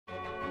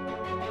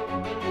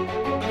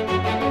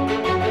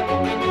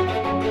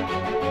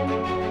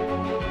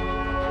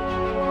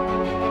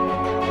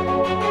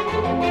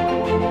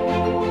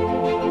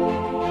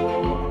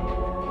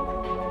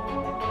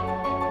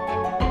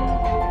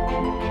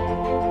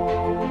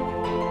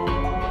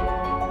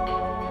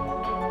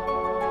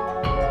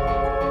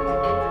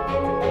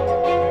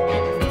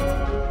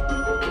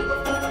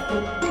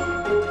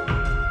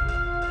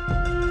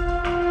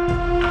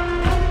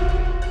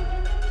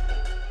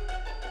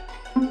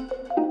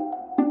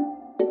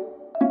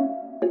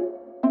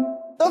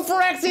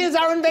Phyrexians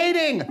are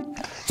invading.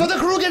 So the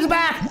crew gets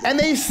back and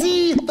they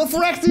see the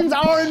Phyrexians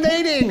are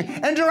invading.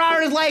 And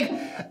Gerard is like,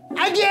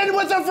 again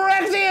with the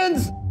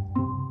Phyrexians.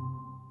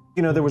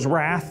 You know, there was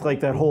Wrath,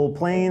 like that whole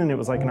plane, and it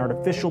was like an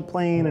artificial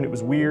plane, and it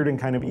was weird and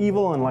kind of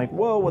evil, and like,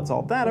 whoa, what's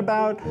all that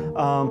about?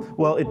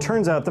 Well, it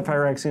turns out the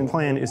Phyrexian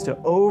plan is to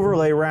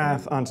overlay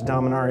Wrath onto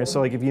Dominaria.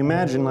 So like, if you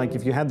imagine, like,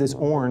 if you had this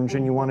orange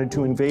and you wanted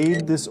to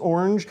invade this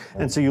orange,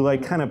 and so you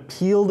like kind of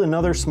peeled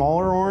another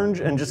smaller orange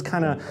and just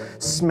kind of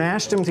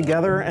smashed them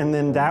together, and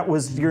then that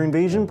was your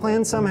invasion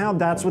plan somehow,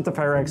 that's what the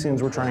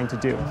Phyrexians were trying to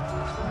do.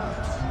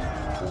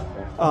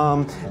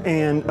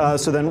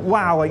 So then,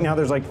 wow, like now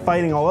there's like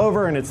fighting all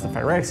over, and it's the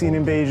Phyrexian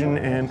invasion,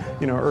 and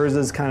you know,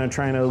 Urza's kind of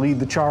trying to lead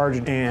the charge,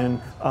 and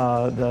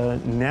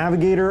the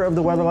navigator of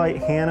the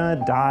Weatherlight,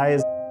 Hannah,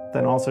 dies.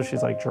 Then also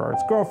she's like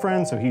Gerard's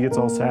girlfriend, so he gets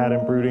all sad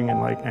and brooding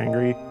and like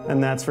angry,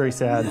 and that's very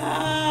sad.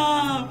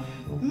 No!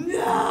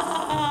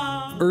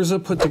 No!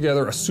 Urza put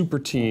together a super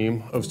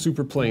team of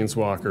super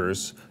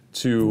planeswalkers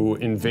to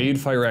invade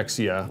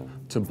Phyrexia,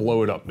 to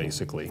blow it up,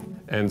 basically.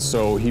 And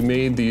so he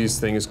made these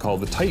things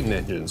called the Titan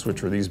engines,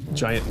 which were these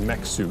giant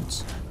mech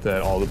suits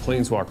that all the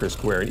planeswalkers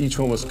could wear, and each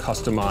one was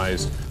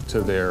customized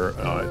to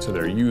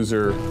their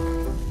user.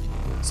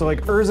 So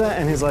like Urza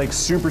and his like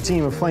super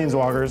team of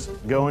planeswalkers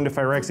go into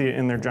Phyrexia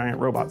in their giant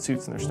robot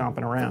suits, and they're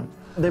stomping around.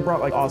 They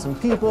brought like awesome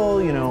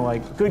people, you know,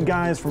 like good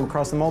guys from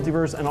across the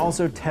multiverse, and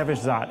also Tevesh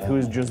Szat, who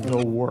is just the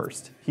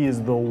worst. He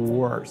is the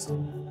worst.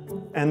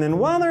 And then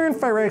while they're in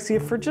Phyrexia,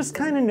 for just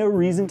kind of no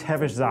reason,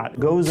 Tevesh Szat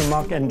goes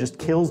amok and just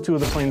kills two of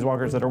the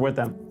planeswalkers that are with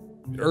them.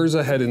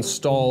 Urza had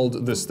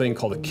installed this thing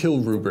called a kill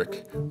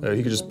rubric.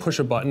 He could just push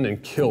a button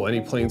and kill any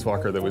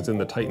planeswalker that was in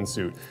the Titan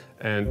suit.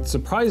 And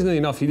surprisingly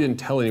enough, he didn't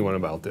tell anyone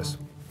about this.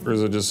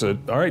 Urza just said,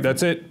 all right,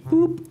 that's it.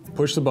 Boop,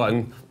 push the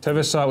button.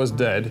 Tevesh Szat was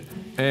dead,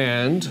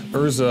 and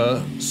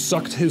Urza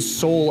sucked his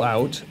soul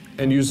out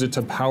and used it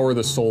to power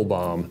the soul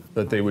bomb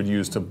that they would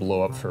use to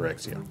blow up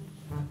Phyrexia.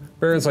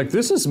 Baron's like,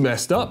 this is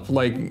messed up.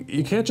 Like,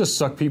 you can't just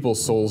suck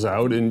people's souls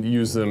out and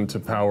use them to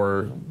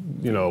power,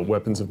 you know,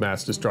 weapons of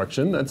mass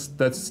destruction.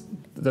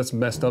 That's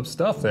messed up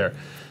stuff there.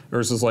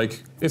 Urza's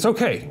like, it's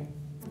okay.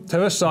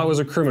 Tevesh Szat was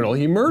a criminal.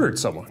 He murdered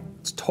someone.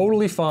 It's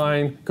totally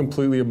fine,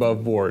 completely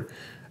above board.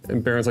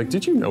 And Baron's like,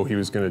 did you know he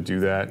was gonna do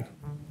that?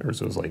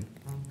 Urza was like,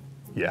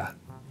 yeah,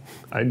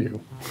 I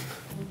knew.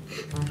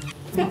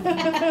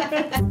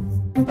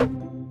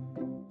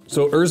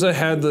 So Urza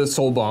had the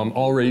soul bomb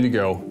all ready to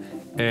go,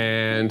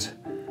 and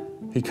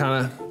he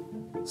kind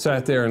of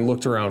sat there and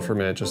looked around for a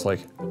minute, just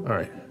like, all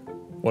right,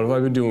 what have I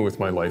been doing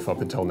with my life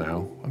up until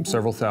now? I'm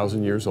several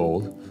thousand years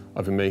old.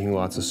 I've been making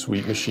lots of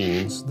sweet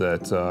machines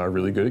that are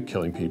really good at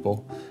killing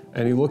people.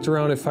 And he looked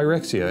around at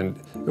Phyrexia, and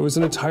it was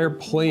an entire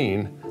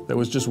plane that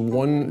was just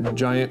one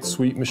giant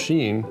sweet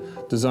machine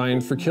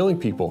designed for killing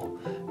people.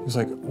 He's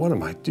like, what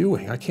am I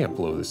doing? I can't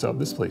blow this up.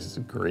 This place is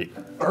great.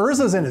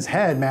 Urza's in his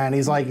head, man.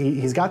 He's like,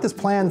 he's got this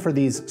plan for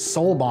these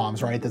soul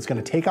bombs, right? That's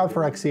gonna take out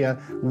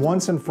Phyrexia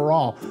once and for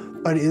all.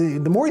 But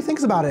the more he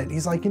thinks about it,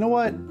 he's like, you know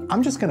what?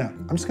 I'm just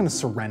gonna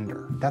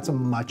surrender. That's a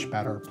much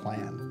better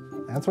plan.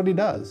 And that's what he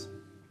does.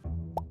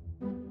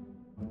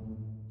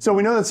 So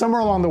we know that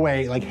somewhere along the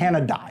way, like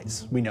Hannah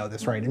dies. We know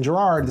this, right? And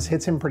Gerard, this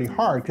hits him pretty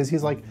hard because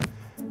he's like,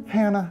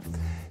 Hannah.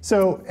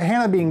 So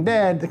Hannah being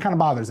dead, it kind of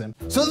bothers him.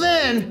 So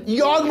then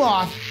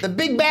Yawgmoth, the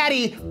big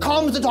baddie,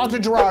 comes to talk to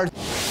Gerard.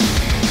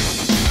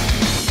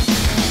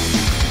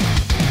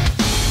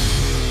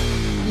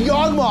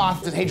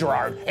 Yawgmoth says, hey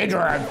Gerard.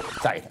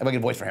 Sorry, I'm making a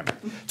voice for him.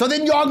 So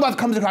then Yawgmoth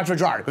comes to talk to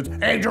Gerard. Goes,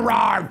 hey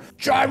Gerard,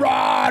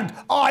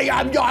 I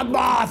am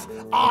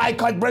Yawgmoth. I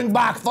could bring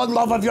back the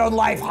love of your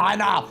life,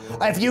 Hannah,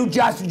 if you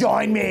just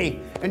join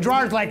me. And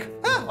Gerard's like,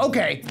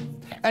 okay.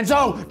 And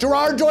so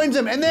Gerard joins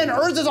him, and then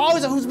Urza's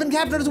always, who's been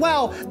captured as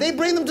well, they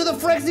bring them to the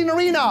Phyrexian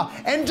arena,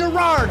 and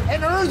Gerard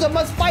and Urza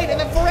must fight in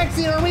the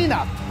Phyrexian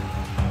arena.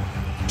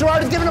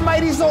 Gerard is given a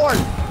mighty sword.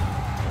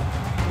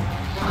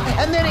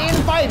 And then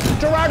in fight,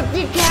 Gerard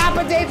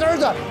decapitates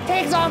Urza,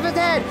 takes off his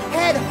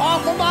head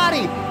off the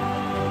body.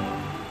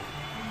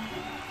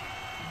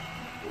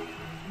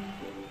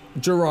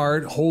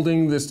 Gerard,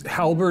 holding this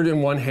halberd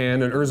in one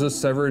hand and Urza's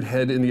severed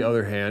head in the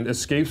other hand,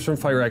 escapes from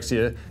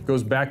Phyrexia,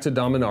 goes back to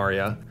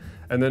Dominaria,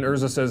 and then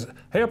Urza says,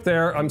 hey up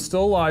there, I'm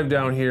still alive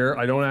down here.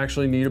 I don't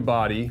actually need a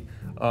body.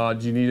 Do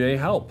you need any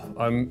help?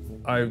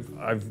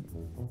 I've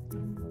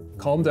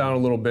calmed down a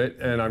little bit,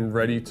 and I'm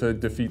ready to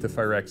defeat the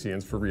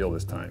Phyrexians for real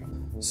this time.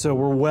 So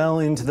we're well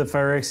into the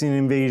Phyrexian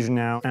invasion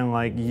now, and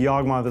like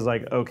Yawgmoth is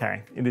like,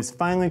 okay, it is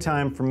finally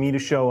time for me to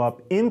show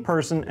up in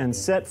person and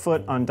set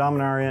foot on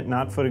Dominaria,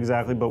 not foot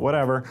exactly, but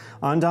whatever,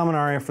 on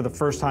Dominaria for the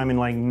first time in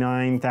like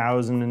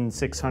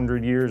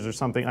 9,600 years or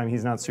something. I mean,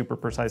 he's not super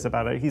precise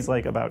about it. He's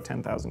like about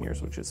 10,000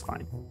 years, which is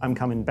fine. I'm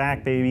coming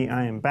back, baby,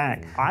 I am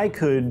back. I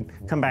could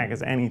come back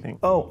as anything.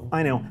 Oh,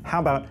 I know, how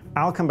about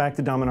I'll come back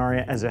to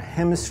Dominaria as a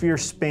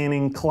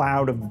hemisphere-spanning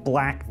cloud of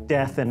black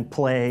death and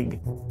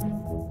plague.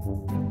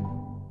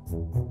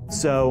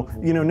 So,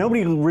 you know,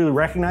 nobody really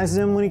recognizes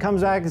him when he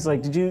comes back. It's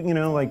like, did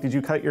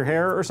you cut your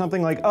hair or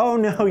something? Like, oh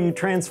no, you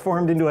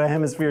transformed into a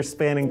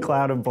hemisphere-spanning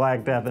cloud of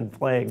black death and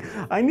plague.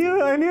 I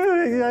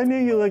knew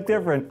you looked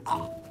different.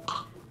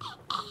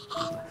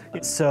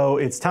 So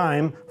it's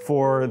time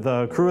for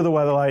the crew of the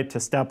Weatherlight to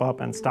step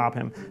up and stop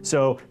him.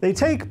 So they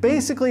take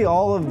basically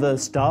all of the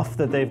stuff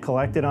that they've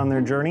collected on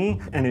their journey,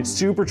 and it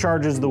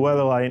supercharges the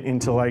Weatherlight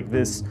into like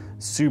this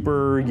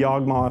super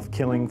Yawgmoth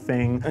killing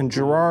thing. And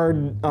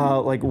Gerard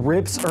like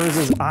rips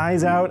Urza's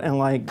eyes out and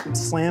like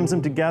slams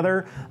them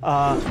together,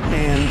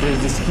 and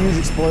there's this huge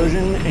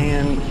explosion,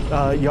 and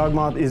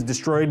Yawgmoth is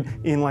destroyed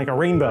in like a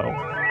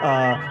rainbow.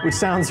 Which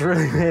sounds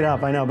really made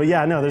up, I know, but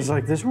yeah, no, there's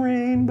like this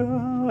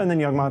rainbow, and then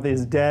Yawgmoth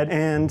is dead,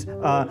 and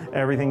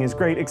everything is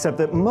great, except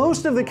that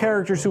most of the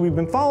characters who we've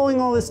been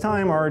following all this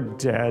time are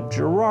dead.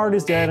 Gerard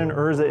is dead, and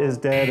Urza is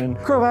dead, and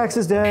Krovax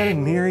is dead,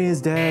 and Miri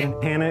is dead,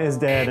 and Hannah is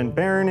dead, and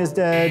Baron is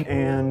dead,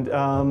 and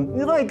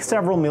like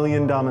several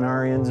million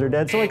Dominarians are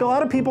dead, so like a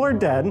lot of people are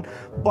dead,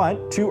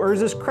 but to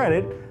Urza's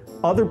credit,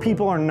 other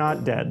people are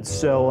not dead,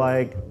 so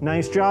like,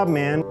 nice job,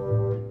 man.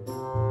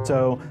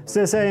 So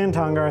Sisse and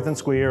Tongarth and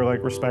Squee are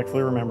like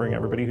respectfully remembering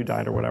everybody who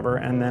died or whatever,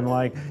 and then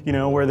like, you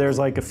know, where there's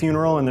like a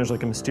funeral and there's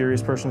like a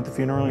mysterious person at the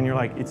funeral and you're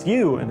like, it's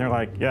you, and they're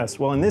like, yes.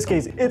 Well, in this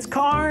case, it's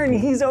Karn,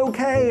 he's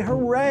okay,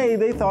 hooray.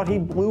 They thought he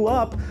blew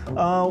up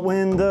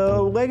when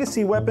the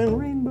legacy weapon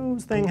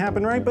rainbows thing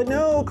happened, right? But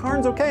no,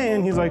 Karn's okay,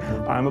 and he's like,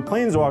 I'm a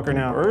planeswalker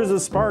now.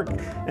 Urza's spark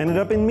ended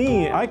up in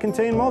me. I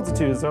contain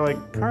multitudes. They're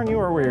like, Karn, you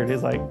are weird.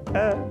 He's like,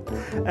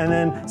 And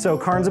then, so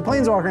Karn's a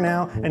planeswalker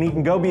now, and he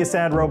can go be a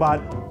sad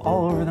robot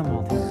all over the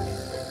multiverse.